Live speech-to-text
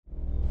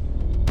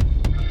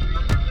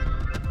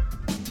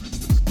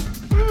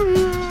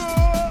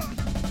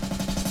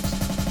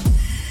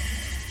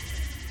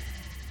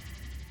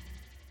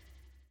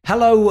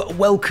Hello,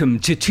 welcome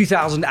to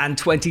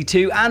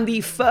 2022 and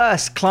the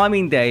first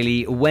Climbing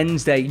Daily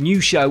Wednesday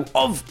news show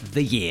of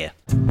the year.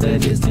 The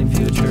distant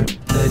future,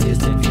 the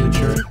distant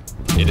future.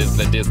 It is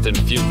the distant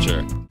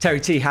future. Terry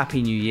T,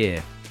 Happy New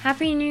Year.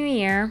 Happy New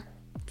Year.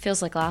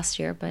 Feels like last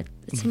year, but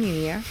it's a new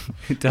year.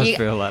 It does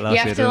feel like last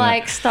year, You have to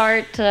doesn't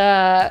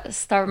it?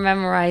 start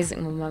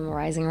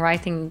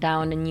writing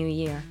down the new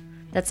year.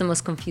 That's the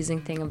most confusing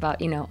thing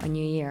about, a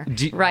new year.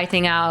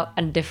 Writing out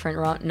a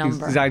different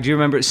number. Zach, do you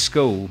remember at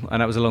school,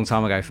 and that was a long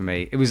time ago for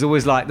me, it was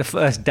always like the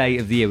first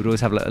date of the year would always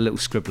have like a little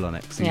scribble on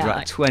it. So you'd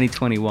write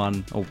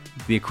 2021 or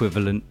the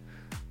equivalent.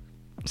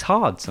 It's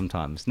hard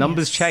sometimes.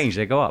 Numbers change,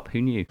 they go up.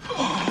 Who knew?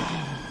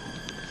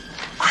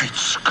 Great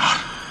Scott.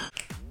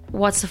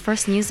 What's the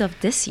first news of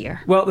this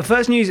year? Well, the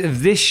first news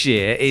of this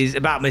year is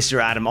about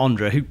Mr. Adam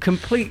Ondra, who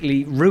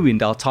completely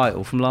ruined our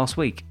title from last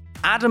week.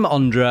 Adam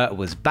Ondra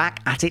was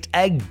back at it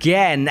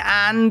again,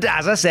 and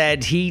as I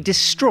said, he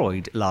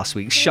destroyed last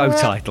week's show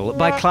title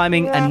by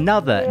climbing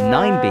another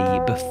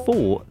 9B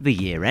before the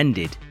year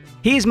ended.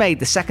 He has made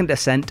the second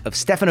ascent of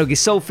Stefano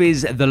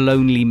Ghisolfi's The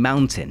Lonely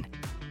Mountain.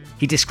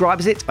 He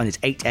describes it on his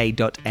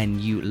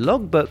 8a.nu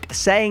logbook,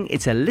 saying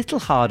it's a little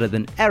harder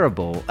than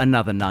Erebor,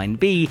 another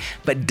 9B,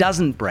 but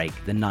doesn't break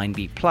the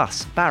 9B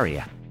plus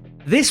barrier.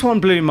 This one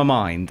blew my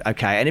mind,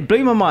 okay, and it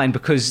blew my mind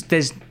because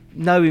there's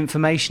no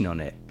information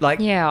on it.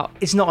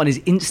 It's not on his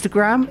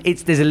Instagram.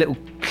 There's a little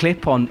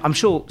clip on. I'm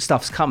sure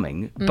stuff's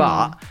coming,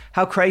 but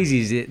how crazy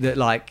is it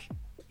that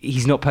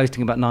he's not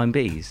posting about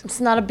 9Bs? It's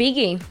not a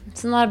biggie.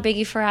 It's not a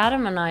biggie for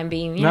Adam and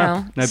 9B.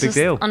 No big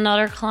deal.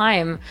 Another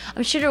climb.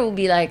 I'm sure there will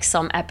be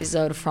some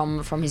episode from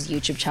his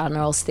YouTube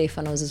channel,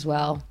 Stefano's as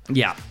well.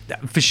 Yeah,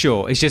 for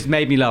sure. It's just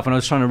made me laugh. And I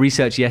was trying to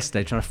research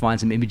yesterday, trying to find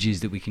some images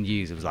that we can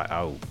use. It was like,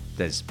 oh,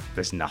 there's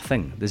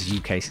nothing. There's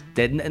not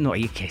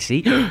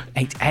UKC,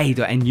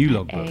 8a.nu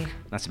logbook.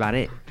 That's about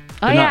it.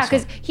 Oh yeah,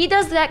 because he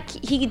does that.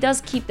 He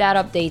does keep that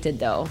updated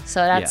though,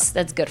 so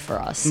that's good for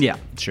us. Yeah,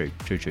 true.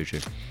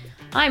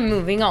 I'm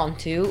moving on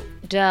to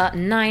the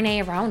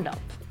 9A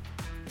roundup.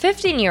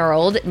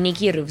 15-year-old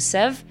Niki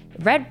Rusev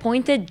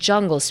red-pointed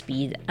Jungle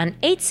Speed, an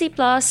 8C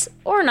plus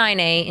or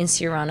 9A in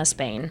Sirana,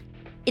 Spain.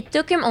 It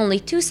took him only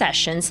 2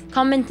 sessions,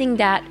 commenting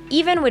that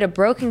even with a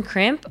broken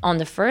crimp on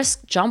the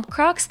first jump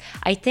crux,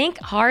 I think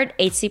hard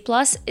 8C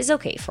plus is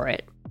okay for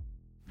it.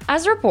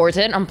 As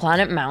reported on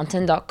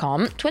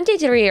planetmountain.com,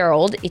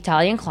 23-year-old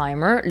Italian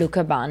climber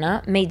Luca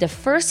Bana made the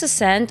first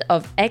ascent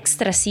of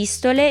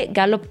Extrasistole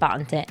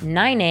Galoppante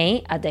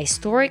 9A at the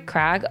historic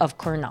crag of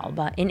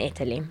Cornalba in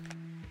Italy.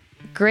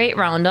 Great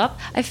roundup.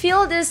 I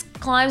feel these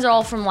climbs are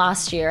all from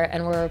last year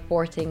and we're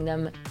reporting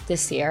them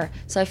this year.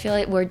 So I feel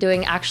like we're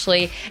doing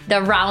actually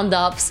the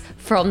roundups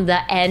from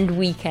the end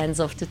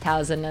weekends of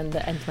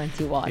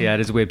 2021. Yeah,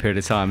 it is a weird period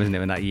of time, isn't it,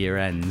 when that year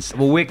ends?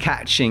 Well, we're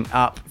catching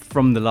up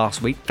from the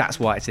last week. That's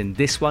why it's in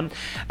this one.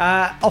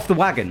 Off the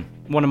Wagon,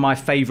 one of my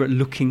favourite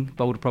looking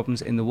boulder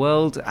problems in the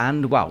world.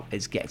 And, well,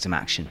 it's getting some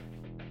action.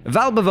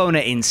 Val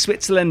Bavona in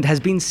Switzerland has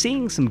been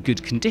seeing some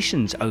good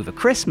conditions over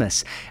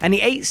Christmas, and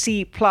the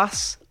 8C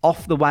plus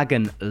off the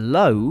wagon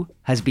low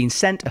has been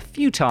sent a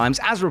few times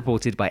as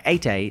reported by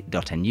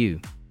 8a.nu.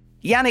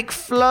 Yannick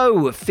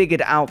Flo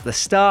figured out the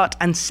start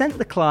and sent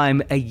the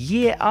climb a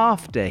year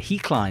after he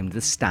climbed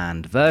the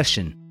stand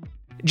version.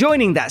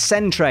 Joining that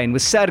send train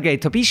was Sergei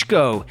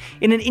Topishko.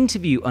 In an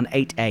interview on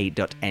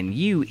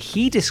 8a.nu,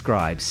 he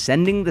describes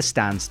sending the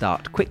stand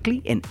start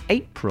quickly in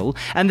April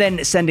and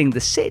then sending the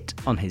sit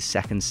on his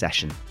second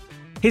session.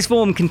 His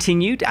form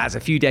continued as a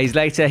few days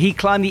later he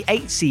climbed the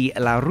 8C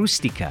La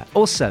Rustica,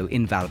 also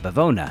in Val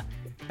Bavona.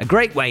 A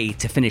great way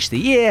to finish the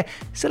year,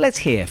 so let's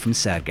hear from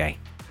Sergei.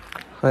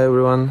 Hi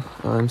everyone,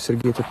 I'm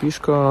Sergei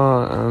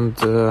Topishko and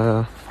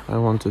I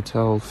want to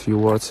tell a few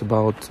words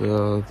about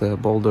the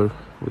boulder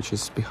which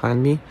is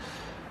behind me.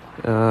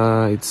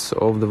 It's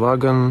off the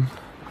wagon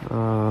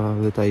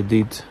that I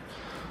did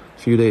a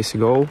few days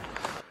ago.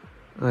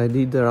 I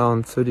did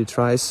around 30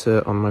 tries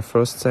on my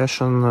first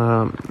session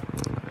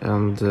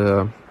and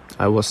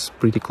I was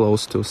pretty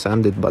close to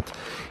sand it, but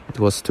it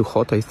was too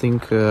hot, I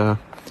think,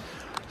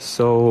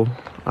 so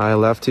I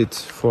left it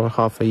for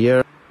half a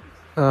year.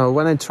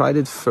 When I tried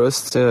it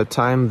first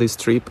time this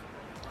trip,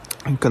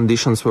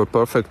 conditions were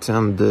perfect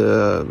and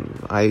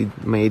I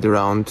made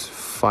around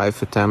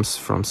 5 attempts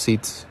from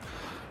seat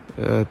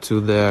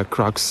to the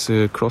crux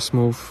cross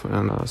move,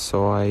 and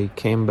so I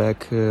came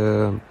back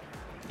in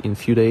a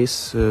few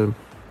days,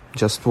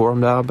 just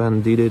warmed up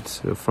and did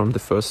it from the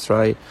first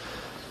try,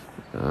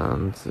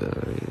 and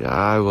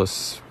I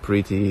was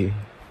pretty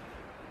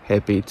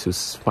happy to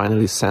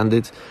finally send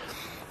it.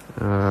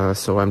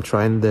 So I'm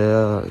trying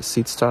the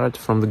seat start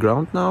from the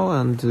ground now,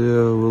 and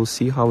we'll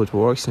see how it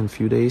works in a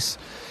few days.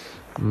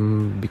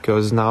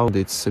 Because now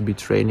it's a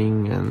bit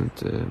raining and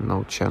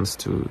no chance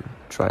to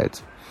try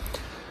it.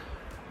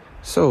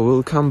 So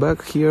we'll come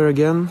back here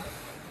again.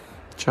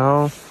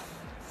 Ciao.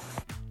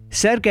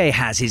 Sergei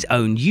has his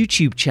own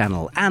YouTube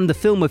channel and the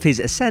film of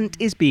his ascent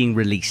is being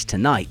released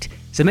tonight,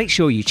 so make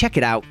sure you check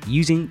it out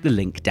using the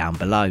link down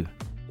below.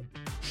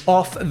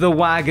 Off the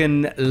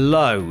wagon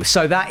low.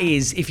 So that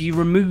is, if you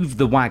remove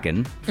the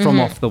wagon from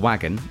off the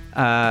wagon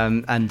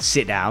and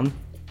sit down,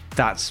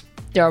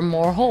 There are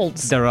more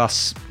holds. there are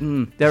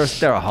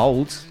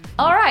holds.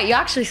 All right, you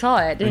actually saw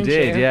it, didn't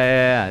you?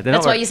 Yeah.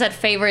 That's why you said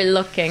favorite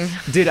looking.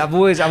 Dude, I've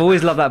always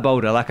loved that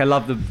boulder. Like, I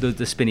love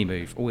the spinny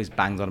move. Always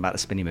banged on about the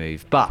spinny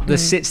move. But the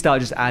sit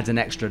start just adds an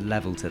extra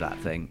level to that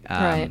thing.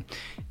 Right.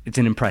 It's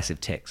an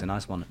impressive tick. It's a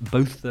nice one.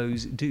 Both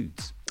those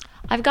dudes.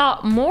 I've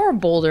got more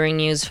bouldering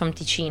news from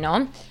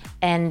Ticino,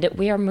 and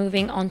we are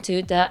moving on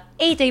to the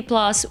 8A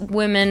Plus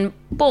Women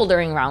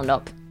Bouldering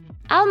Roundup.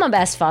 Alma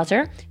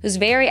Bestvater, who's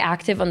very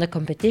active on the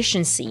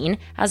competition scene,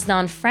 has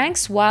done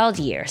Frank's Wild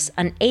Years,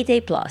 an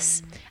 8A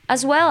Plus,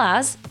 as well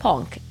as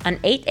Ponk, an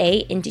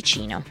 8A in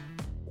Ticino.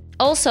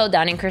 Also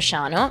down in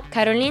Cresciano,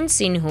 Caroline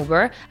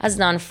Sinhuber has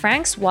done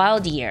Frank's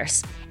Wild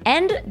Years,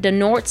 and the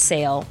North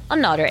Sail,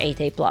 another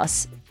 8A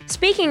Plus.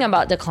 Speaking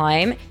about the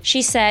climb,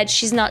 she said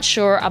she's not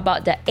sure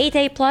about the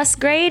 8A Plus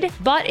grade,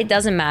 but it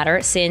doesn't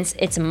matter since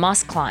it's a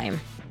must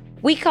climb.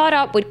 We caught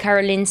up with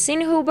Caroline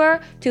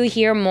Sinhuber to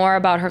hear more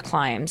about her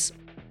climbs.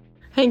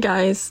 Hey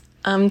guys,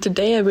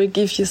 today I will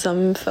give you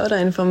some further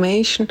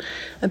information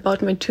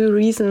about my 2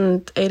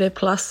 recent 8A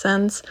Plus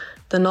scents,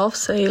 the North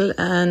Sail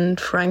and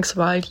Frank's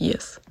Wild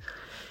Years.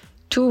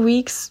 2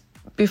 weeks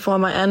before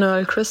my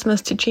annual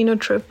Christmas Ticino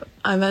trip,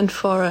 I went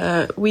for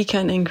a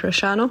weekend in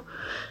Cresciano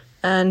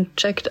and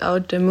checked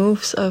out the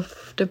moves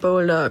of the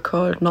boulder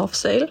called North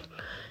Sail,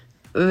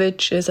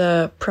 which is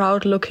a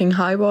proud-looking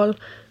high wall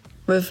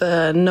with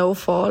a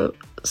no-fall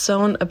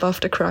zone above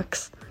the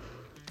crux.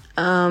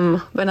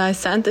 When I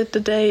sanded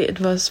today,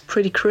 it was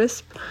pretty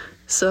crisp,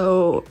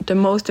 so the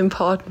most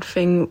important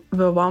thing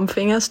were warm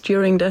fingers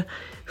during the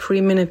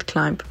 3-minute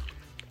climb,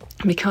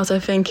 because I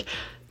think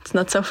it's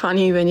not so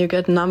funny when you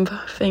get numb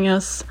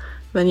fingers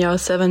when you're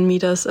 7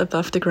 meters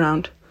above the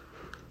ground.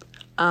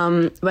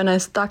 When I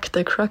stuck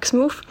the crux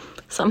move,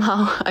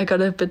 somehow I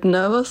got a bit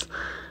nervous,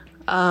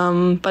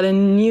 but I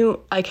knew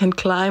I can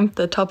climb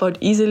the top out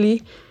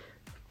easily,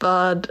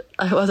 but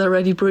I was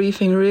already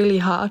breathing really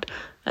hard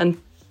and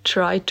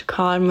tried to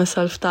calm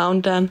myself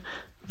down then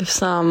with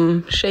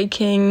some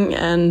shaking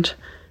and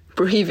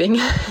breathing.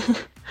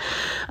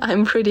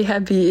 I'm pretty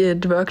happy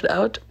it worked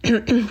out.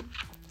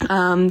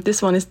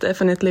 This one is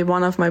definitely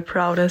one of my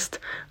proudest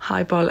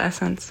highball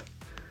ascents.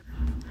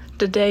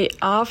 The day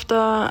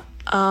after,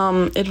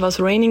 it was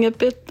raining a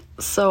bit,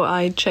 so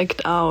I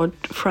checked out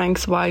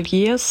Frank's Wild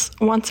Years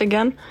once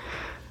again.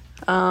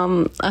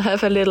 I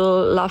have a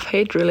little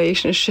love-hate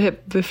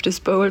relationship with this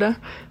boulder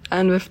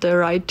and with the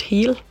right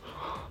heel.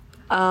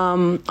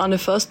 On the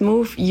first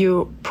move,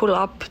 you pull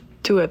up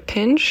to a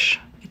pinch.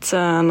 It's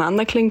an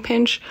undercling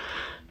pinch.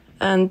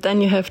 And then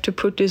you have to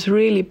put this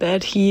really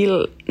bad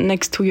heel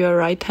next to your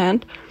right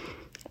hand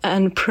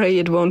and pray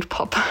it won't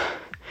pop.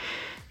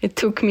 It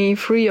took me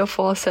 3 or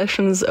 4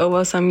 sessions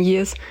over some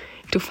years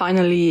to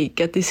finally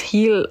get this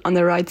heel on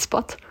the right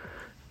spot.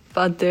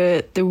 But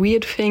the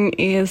weird thing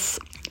is,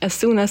 as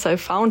soon as I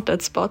found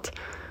that spot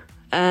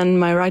and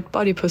my right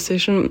body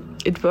position,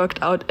 it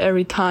worked out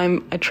every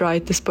time I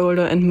tried this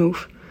boulder and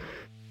move.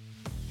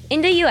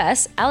 In the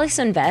US,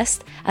 Alison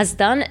Vest has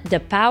done the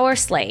Power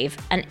Slave,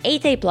 an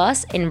 8A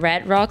Plus in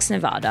Red Rocks,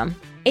 Nevada.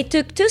 It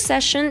took 2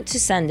 sessions to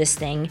send this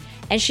thing,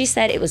 and she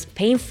said it was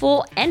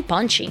painful and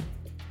punchy.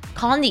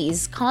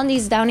 Condi's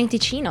down in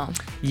Ticino.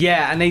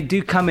 Yeah, and they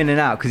do come in and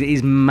out because it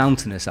is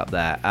mountainous up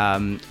there.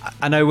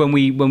 I know when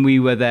we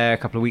were there a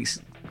couple of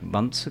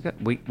months ago,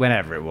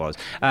 whenever it was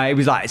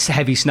like it's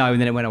heavy snow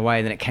and then it went away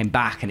and then it came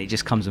back and it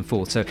just comes and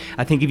forth. So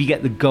I think if you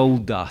get the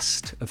gold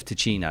dust of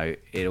Ticino,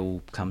 it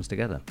all comes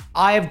together.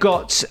 I have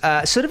got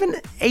sort of an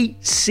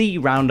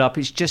 8C roundup.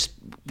 It's just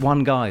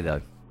one guy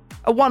though.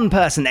 A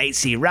one-person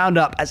 8C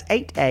roundup, as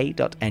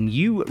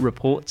 8A.NU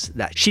reports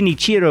that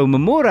Shinichiro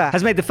Momura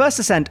has made the first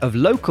ascent of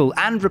local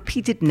and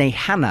repeated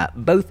Neihana,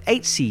 both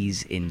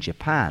 8Cs in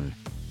Japan.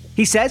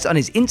 He says on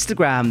his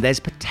Instagram there's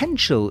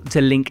potential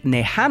to link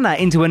Neihana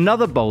into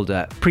another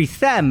boulder,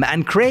 Prithem,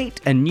 and create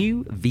a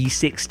new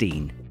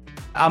V16.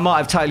 I might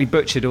have totally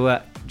butchered all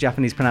that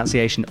Japanese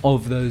pronunciation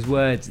of those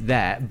words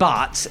there,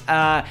 but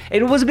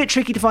it was a bit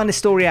tricky to find the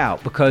story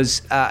out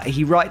because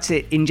he writes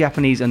it in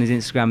Japanese on his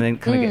Instagram and then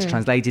kind of gets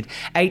translated.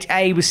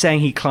 8A was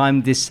saying he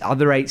climbed this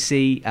other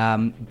 8C,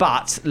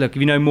 but look, if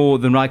you know more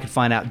than I could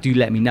find out, do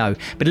let me know.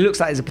 But it looks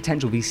like there's a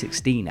potential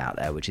V16 out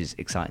there, which is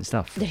exciting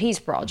stuff. That he's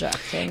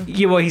projecting.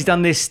 Yeah, well, he's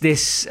done this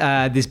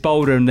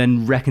boulder and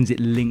then reckons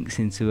it links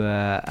into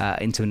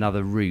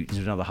another route,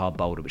 into another hard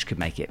boulder, which could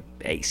make it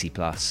 8C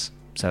plus.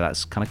 So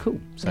that's kind of cool.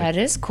 So that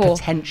is cool.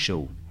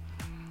 Potential.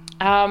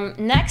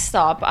 Next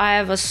up, I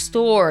have a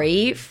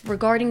story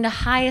regarding the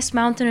highest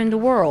mountain in the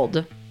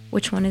world.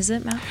 Which one is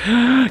it, Matt?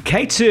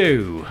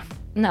 K2.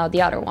 No,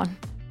 the other one.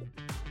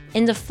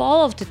 In the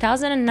fall of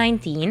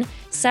 2019,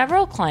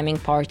 several climbing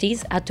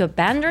parties had to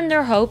abandon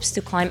their hopes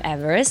to climb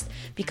Everest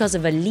because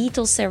of a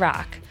lethal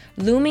serac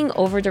looming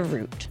over the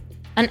route.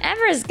 An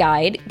Everest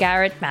guide,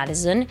 Garrett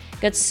Madison,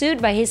 got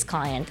sued by his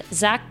client,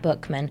 Zach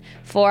Bookman,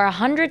 for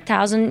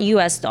 $100,000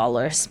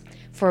 US,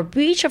 for a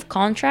breach of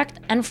contract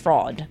and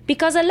fraud,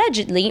 because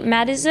allegedly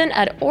Madison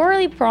had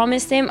orally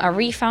promised him a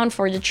refund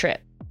for the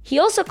trip. He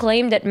also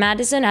claimed that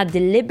Madison had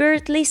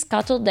deliberately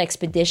scuttled the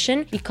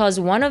expedition because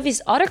one of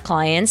his other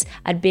clients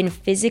had been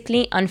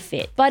physically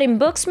unfit. But in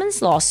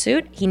Buxman's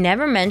lawsuit, he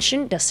never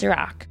mentioned the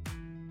Sirac.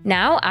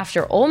 Now,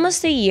 after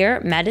almost a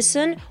year,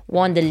 Madison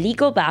won the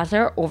legal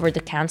battle over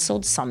the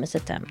cancelled summit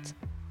attempt.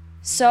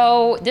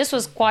 So this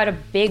was quite a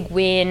big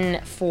win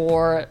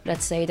for,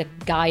 let's say, the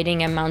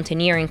guiding and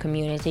mountaineering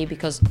community,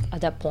 because at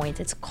that point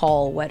it's a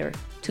call whether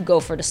to go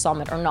for the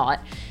summit or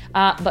not.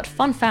 But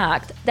fun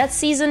fact, that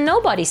season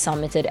nobody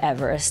summited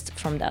Everest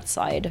from that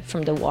side,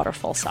 from the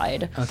waterfall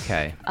side.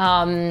 Okay.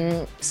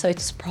 So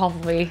it's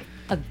probably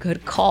a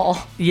good call.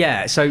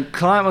 Yeah, so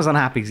client was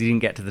unhappy because he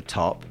didn't get to the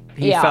top.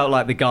 He felt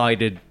like the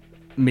guide had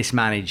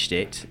mismanaged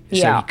it,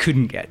 so he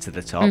couldn't get to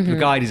the top. The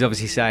guide is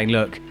obviously saying,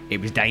 look, it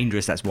was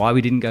dangerous, that's why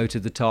we didn't go to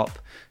the top.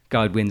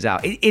 Guide wins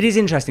out. It is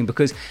interesting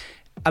because,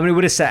 I mean, it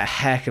would have set a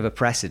heck of a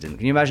precedent.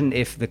 Can you imagine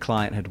if the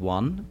client had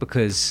won?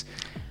 Because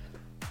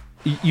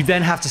you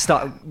then have to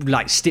start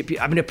like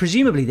I mean,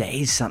 presumably there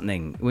is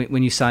something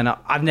when you sign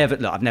up. I've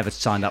never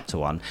signed up to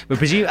one, but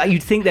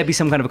you'd think there'd be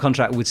some kind of a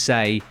contract that would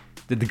say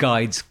that the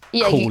guide's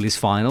call is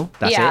final.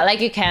 That's it.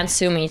 Like you can't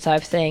sue me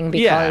type thing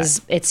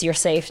because it's your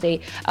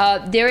safety.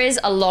 There is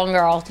a longer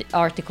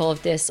article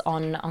of this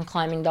on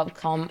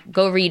climbing.com.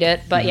 Go read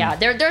it. But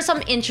there's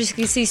some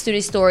intricacies to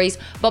these stories.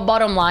 But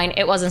bottom line,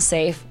 it wasn't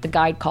safe. The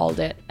guide called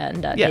it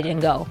and they didn't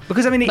go.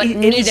 Because, I mean, but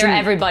neither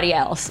everybody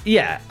else.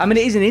 Yeah. I mean,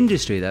 it is an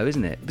industry though,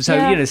 isn't it?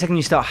 So, the second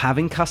you start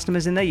having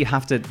customers in there, you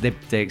have to,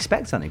 they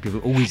expect something. People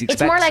always expect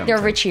something. It's more like something.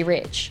 they're Richie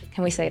Rich.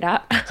 Can we say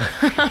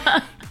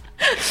that?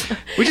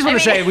 We just want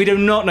to say we do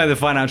not know the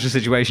financial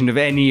situation of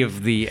any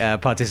of the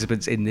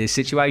participants in this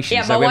situation.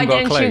 Yeah, so but why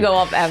didn't you go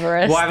up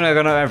Everest? Why haven't I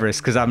gone up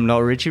Everest? Because I'm not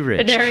Richie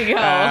Rich. There we go.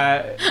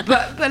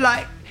 But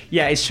like,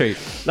 yeah, it's true.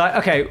 Like,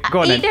 okay,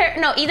 go on then.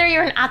 Either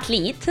you're an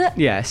athlete,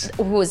 yes,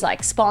 who's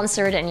like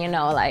sponsored and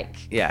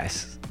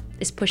yes,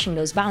 is pushing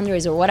those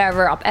boundaries or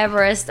whatever, up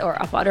Everest or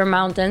up other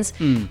mountains.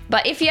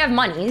 But if you have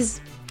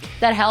monies,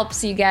 that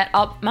helps you get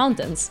up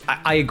mountains.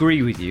 I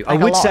agree with you. Like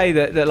I would say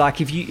that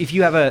like if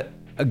you have a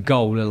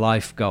goal, a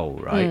life goal,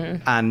 right?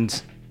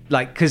 And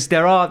like, because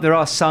there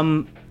are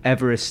some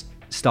Everest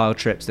style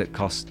trips that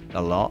cost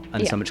a lot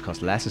and some which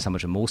cost less and some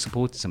which are more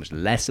supported, some which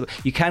less.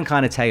 You can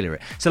kind of tailor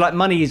it. So like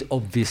money is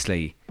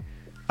obviously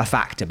a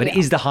factor, but it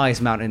is the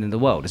highest mountain in the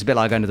world. It's a bit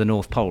like going to the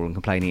North Pole and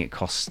complaining it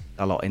costs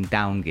a lot in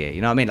down gear.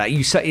 You know what I mean? Like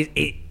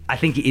I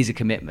think it is a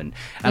commitment.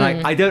 And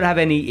I don't have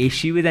any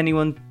issue with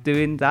anyone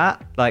doing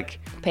that. Like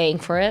paying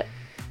for it.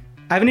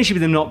 I have an issue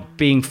with them not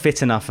being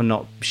fit enough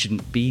and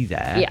shouldn't be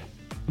there. Yeah.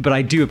 But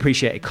I do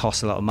appreciate it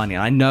costs a lot of money.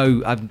 And I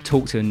know, I've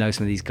talked to and know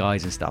some of these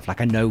guys and stuff. Like,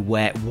 I know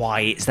why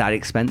it's that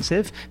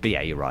expensive. But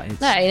yeah, you're right.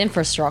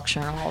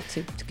 Infrastructure and all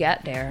to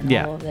get there and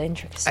all of the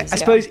intricacies. I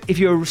suppose if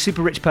you're a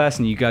super rich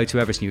person, you go to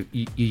Everest and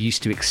you're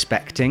used to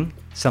expecting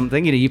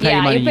something. You pay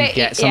your money, you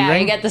get something. Yeah,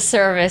 you get the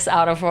service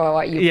out of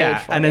what you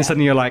paid for. And then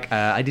suddenly you're like,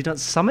 I did not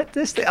summit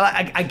this thing.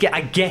 I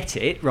get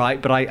it,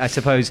 right? But I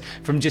suppose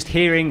from just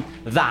hearing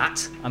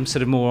that, I'm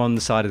sort of more on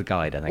the side of the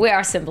guide, I think. We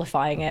are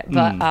simplifying it.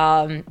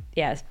 But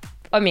yes.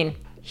 I mean,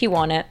 he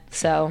won it,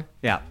 so...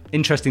 Yeah,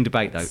 interesting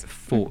debate, though,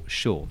 for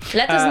sure.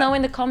 Let us know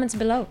in the comments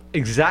below.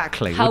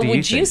 Exactly. How what do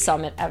would you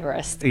summit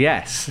Everest?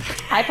 Yes.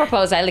 I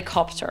propose a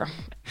helicopter.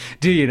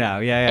 Do you now?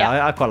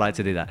 Yeah. I quite like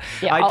to do that.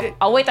 Yeah,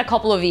 I'll wait a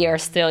couple of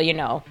years till,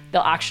 they'll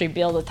actually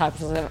build the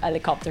types of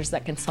helicopters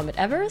that can summit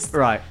Everest.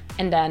 Right.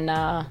 And then,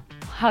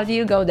 how do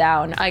you go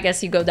down? I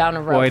guess you go down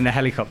a rope. Or in a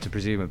helicopter,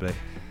 presumably.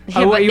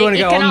 Yeah, what, you want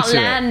to go onto it? You cannot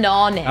land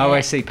on it. Oh,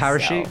 I see.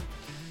 Parachute? So.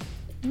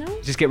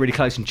 No. Just get really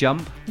close and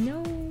jump?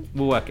 No.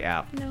 We'll work it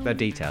out. No. The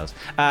details.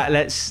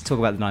 Let's talk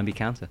about the 9B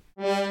counter.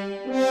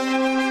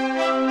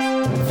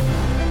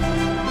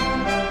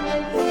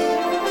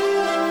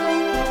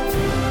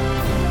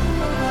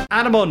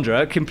 Anna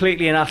Mondra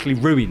completely and utterly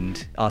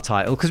ruined our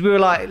title because we were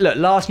like, look,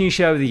 last new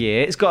show of the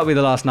year, it's got to be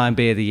the last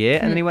 9B of the year.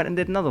 And then he went and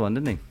did another one,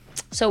 didn't he?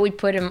 So we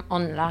put him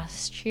on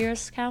last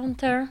year's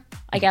counter,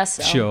 I guess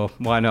so. Sure,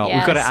 why not? Yes.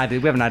 We've got to add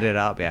it. We haven't added it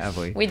up yet, have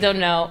we? We don't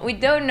know. We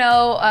don't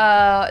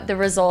know the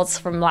results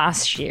from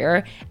last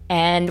year,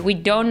 and we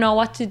don't know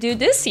what to do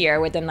this year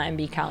with the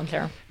 9B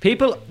counter.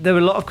 There were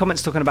a lot of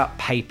comments talking about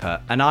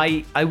paper, and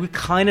I would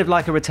kind of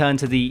like a return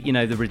to the,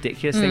 the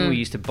ridiculous thing we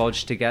used to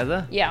bodge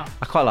together. Yeah.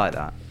 I quite like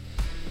that.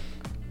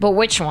 But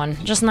which one?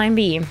 Just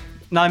 9B?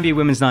 9B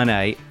Women's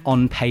 9A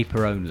on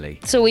paper only.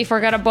 So we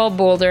forgot about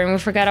bouldering, we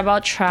forgot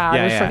about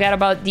trad, we forgot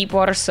about deep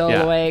water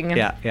soloing.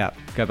 Yeah.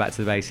 Go back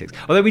to the basics.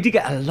 Although we did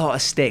get a lot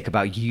of stick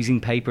about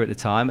using paper at the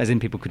time, as in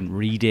people couldn't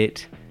read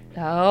it.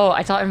 Oh,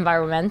 I thought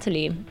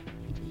environmentally.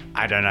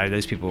 I don't know,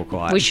 those people were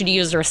quiet. We should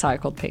use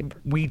recycled paper.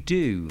 We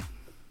do.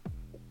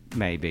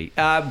 Maybe.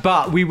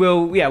 But we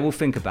will, we'll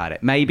think about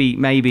it.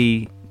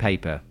 Maybe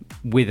paper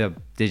with a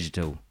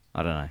digital.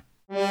 I don't know.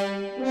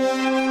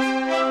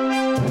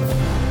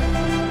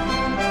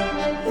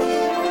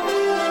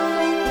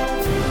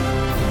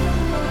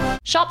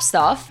 shop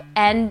stuff.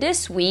 And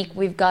this week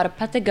we've got a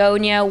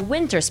Patagonia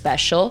winter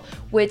special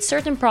with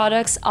certain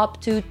products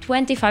up to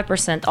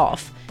 25%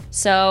 off.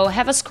 So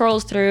have a scroll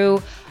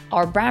through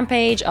our brand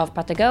page of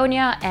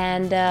Patagonia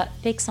and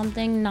pick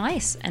something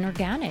nice and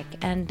organic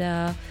and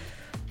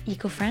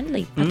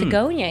eco-friendly.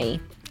 Patagonia-y.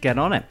 Get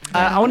on it.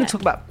 I want to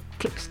talk about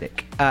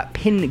Clipstick.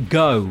 Pin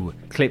Go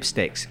clip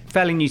sticks.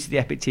 Fairly new to the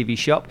Epic TV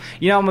shop.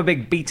 You know, I'm a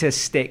big beta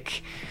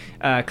stick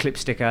clip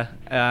sticker,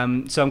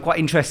 so I'm quite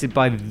interested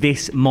by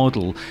this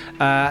model.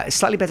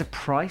 Slightly better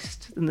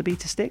priced than the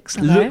beta sticks.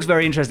 Okay. Looks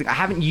very interesting. I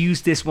haven't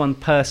used this one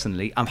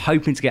personally. I'm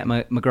hoping to get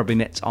my grubby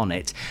mitts on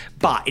it,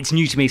 but it's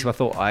new to me, so I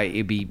thought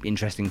it'd be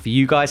interesting for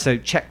you guys. So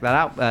check that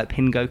out.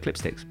 Pin Go clip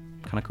sticks.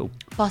 Kind of cool.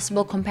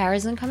 Possible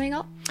comparison coming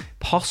up?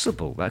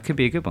 Possible. That could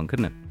be a good one,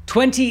 couldn't it?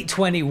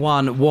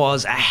 2021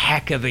 was a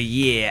heck of a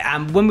year,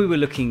 and when we were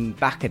looking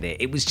back at it,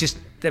 it was just,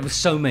 there were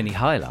so many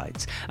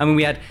highlights. I mean,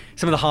 we had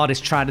some of the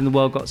hardest trad in the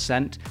world got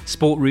sent,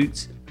 sport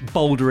routes,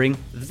 bouldering,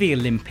 the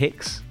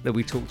Olympics that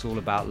we talked all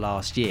about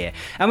last year.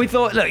 And we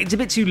thought, look, it's a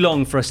bit too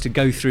long for us to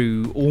go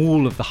through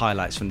all of the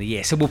highlights from the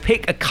year, so we'll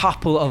pick a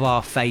couple of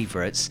our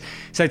favourites.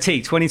 So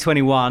T,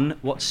 2021,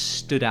 what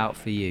stood out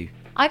for you?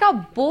 I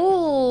got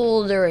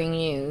bouldering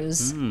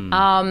news.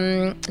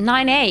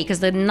 9A, because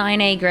the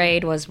 9A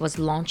grade was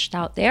launched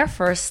out there.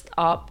 First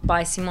up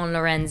by Simon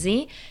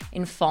Lorenzi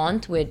in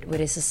Font with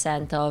his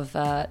ascent of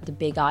the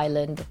Big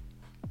Island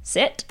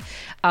Sit,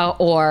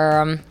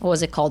 or what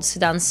was it called,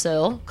 Sudan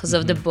Seul, because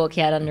of the book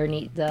he had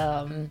underneath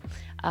the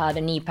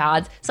knee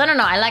pad. So I don't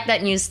know. I like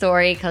that news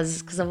story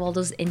because of all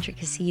those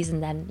intricacies,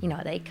 and then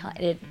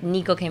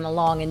Nico came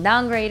along and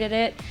downgraded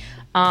it.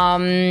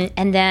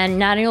 And then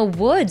Daniel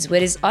Woods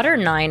with his other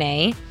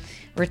 9A,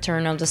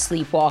 Return of the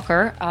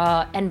Sleepwalker,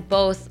 and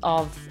both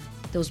of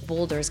those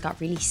boulders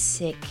got really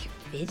sick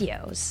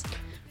videos.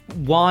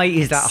 Why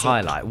is that a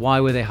highlight? Why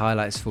were they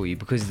highlights for you?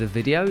 Because of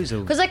the videos?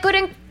 Or Because I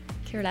couldn't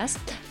care less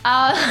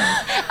about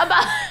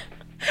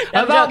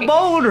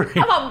bouldering.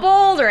 About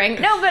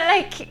bouldering. No, but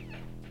like,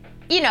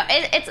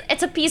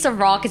 it's a piece of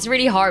rock. It's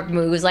really hard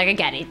moves. Like,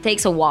 again, it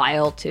takes a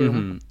while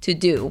to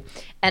do,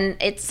 and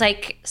it's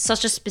like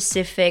such a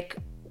specific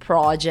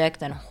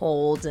project and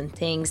holds and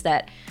things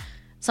that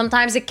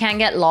sometimes it can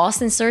get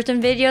lost in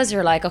certain videos.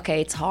 You're like,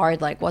 okay, it's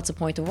hard. Like, what's the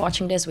point of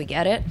watching this? We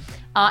get it.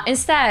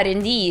 Instead, in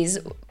these,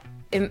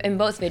 in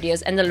both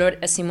videos, and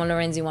the Simon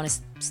Lorenzi one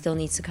still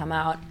needs to come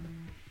out.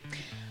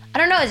 I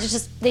don't know, it's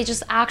just, they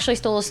just actually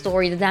stole a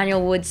story. The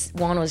Daniel Woods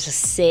one was just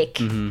sick.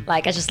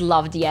 Like, I just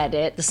loved the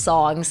edit, the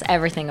songs,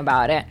 everything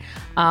about it.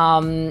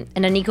 And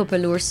the Nico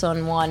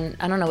Pelursson one,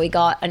 I don't know, we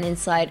got an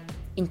insight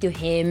into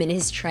him and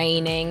his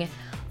training,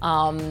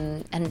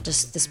 and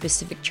just the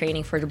specific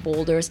training for the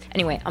boulders.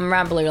 Anyway, I'm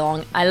rambling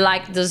along. I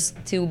like those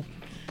two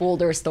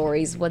boulder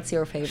stories. What's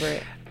your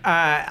favorite?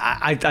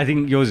 I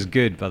think yours is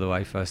good, by the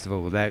way, first of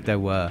all. There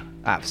were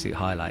absolute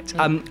highlights.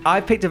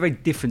 I picked a very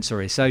different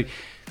story. So,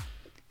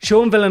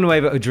 Sean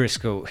Villanueva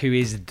O'Driscoll, who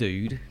is the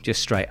dude,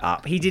 just straight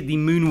up, he did the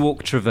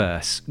Moonwalk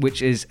Traverse,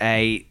 which is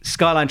a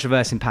skyline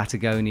traverse in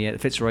Patagonia, the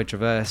Fitzroy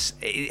Traverse.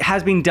 It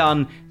has been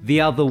done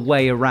the other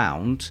way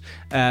around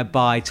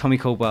by Tommy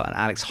Caldwell and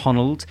Alex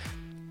Honnold.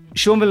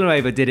 Sean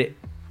Villanueva did it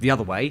the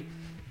other way,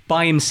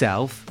 by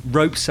himself,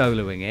 rope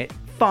soloing it,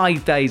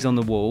 5 days on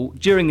the wall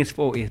during his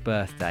 40th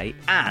birthday.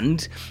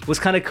 And what's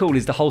kind of cool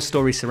is the whole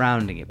story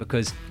surrounding it,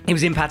 because he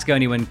was in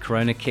Patagonia when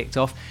Corona kicked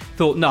off.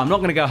 Thought, no, I'm not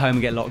going to go home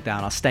and get locked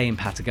down. I'll stay in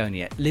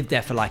Patagonia. Lived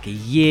there for like a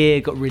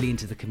year, got really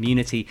into the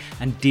community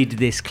and did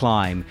this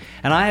climb.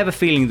 And I have a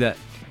feeling that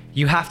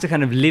you have to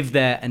kind of live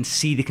there and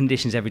see the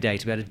conditions every day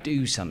to be able to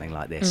do something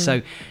like this.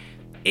 So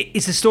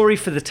it's a story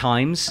for the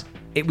times.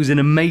 It was an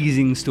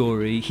amazing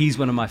story. He's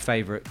one of my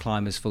favourite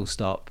climbers, full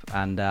stop.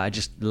 And I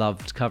just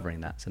loved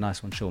covering that. It's a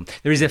nice one, Sean.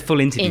 There is a full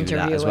interview with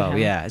that as well.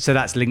 Yeah, so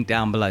that's linked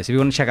down below. So if you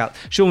want to check out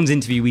Sean's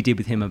interview we did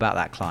with him about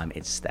that climb,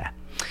 it's there.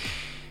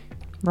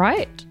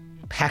 Right.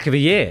 Heck of a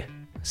year.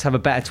 Let's have a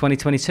better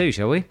 2022,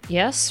 shall we?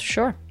 Yes,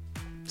 sure.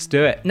 Let's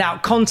do it. Now,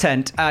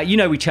 content.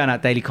 We churn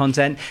out daily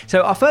content.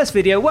 So our first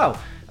video,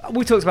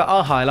 we talked about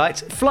our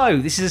highlights. Flo,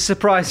 this is a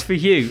surprise for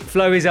you.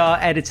 Flo is our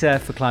editor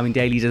for Climbing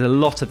Daily. Does a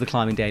lot of the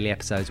Climbing Daily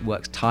episodes,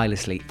 works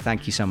tirelessly.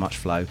 Thank you so much,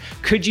 Flo.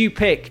 Could you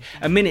pick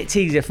a minute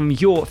teaser from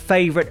your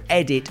favourite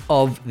edit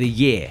of the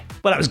year?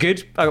 Well, that was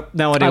good. I got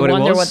no idea what it was.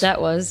 I wonder what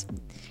that was.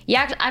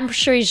 Yeah, I'm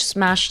sure he just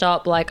mashed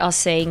up like us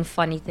saying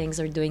funny things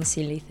or doing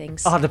silly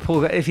things. Oh, the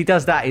poor guy. If he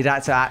does that, he'd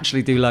have to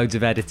actually do loads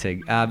of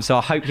editing. So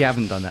I hope you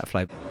haven't done that,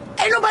 Flo.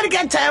 Ain't nobody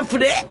got time for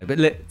that.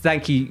 But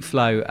thank you,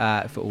 Flo,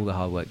 for all the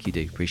hard work you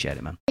do. Appreciate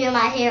it, man. You're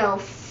my hero.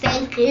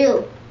 Thank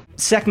you.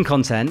 Second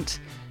content,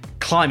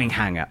 Climbing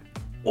Hangar.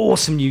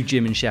 Awesome new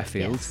gym in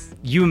Sheffield. Yes.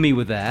 You and me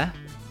were there.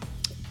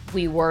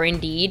 We were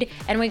indeed,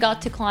 and we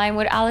got to climb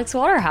with Alex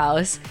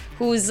Waterhouse,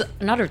 who's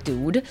another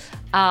dude.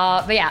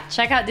 But yeah,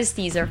 check out this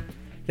teaser.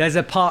 There's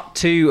a part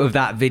 2 of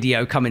that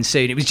video coming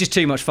soon. It was just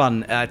too much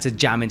fun to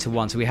jam into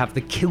one. So we have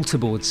the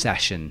Kilterboard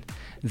session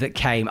that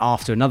came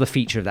after another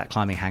feature of that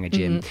Climbing Hangar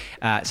gym.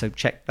 So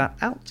check that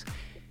out.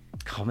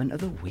 Comment of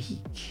the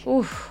week.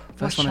 Oof,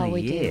 First what one shall of the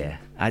we do? year.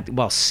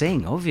 Well,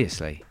 sing,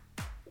 obviously.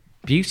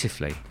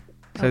 Beautifully.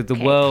 So the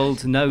Okay.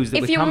 world knows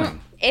that we're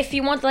coming. If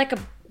you want like a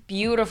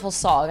beautiful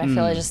song, I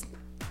feel I just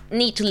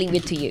need to leave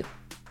it to you.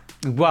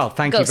 Well,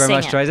 thank Go you very sing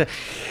much, it. Teresa.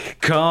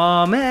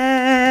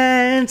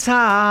 Comment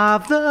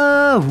of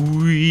the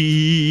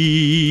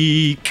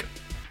week.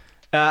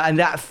 And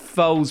that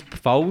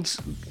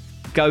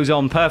goes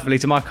on perfectly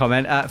to my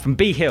comment from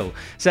B Hill,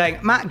 saying,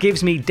 Matt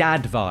gives me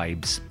dad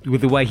vibes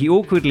with the way he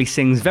awkwardly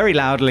sings very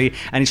loudly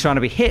and he's trying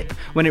to be hip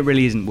when it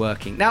really isn't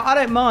working. Now, I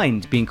don't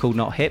mind being called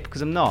not hip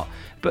because I'm not,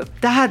 but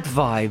dad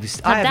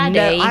vibes.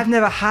 I've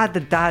never had the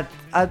dad,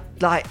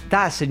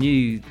 that's a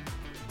new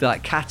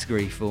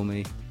category for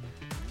me.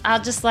 I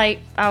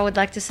would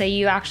like to say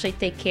you actually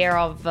take care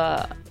of.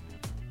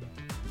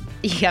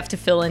 You have to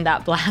fill in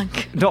that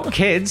blank. Not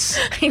kids.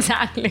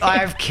 Exactly. I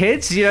have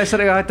kids. You know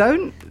something I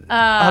don't?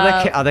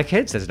 Are there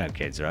kids? There's no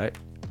kids, right?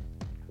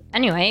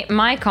 Anyway,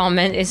 my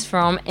comment is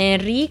from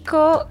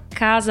Enrico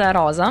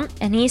Casarosa,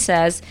 and he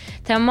says,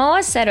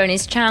 Tamoa said on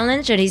his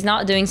challenge that he's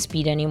not doing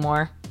speed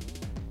anymore.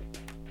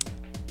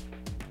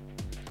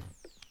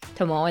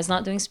 Tamoa is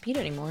not doing speed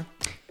anymore.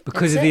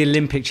 Because That's of the it.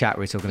 Olympic chat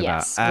we're talking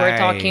Yes, about. we're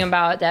talking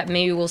about that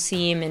maybe we'll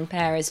see him in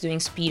Paris doing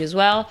speed as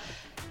well,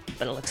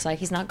 but it looks like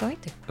he's not going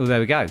to. Well, there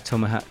we go.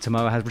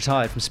 Tamoa has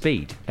retired from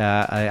speed.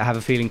 I have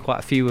a feeling quite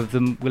a few of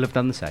them will have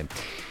done the same.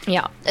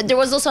 Yeah, there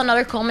was also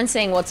another comment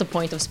saying, what's the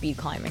point of speed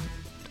climbing?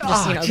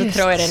 Just, to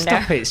throw it in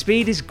there. Stop it.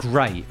 Speed is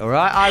great, all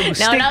right? I will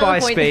stick another by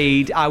point-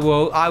 speed. I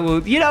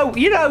will, you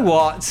know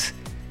what?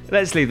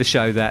 Let's leave the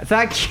show there.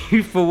 Thank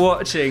you for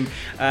watching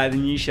the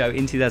new show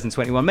in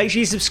 2021. Make sure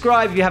you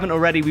subscribe if you haven't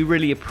already. We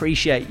really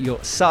appreciate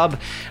your sub.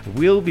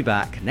 We'll be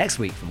back next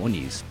week for more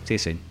news. See you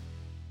soon.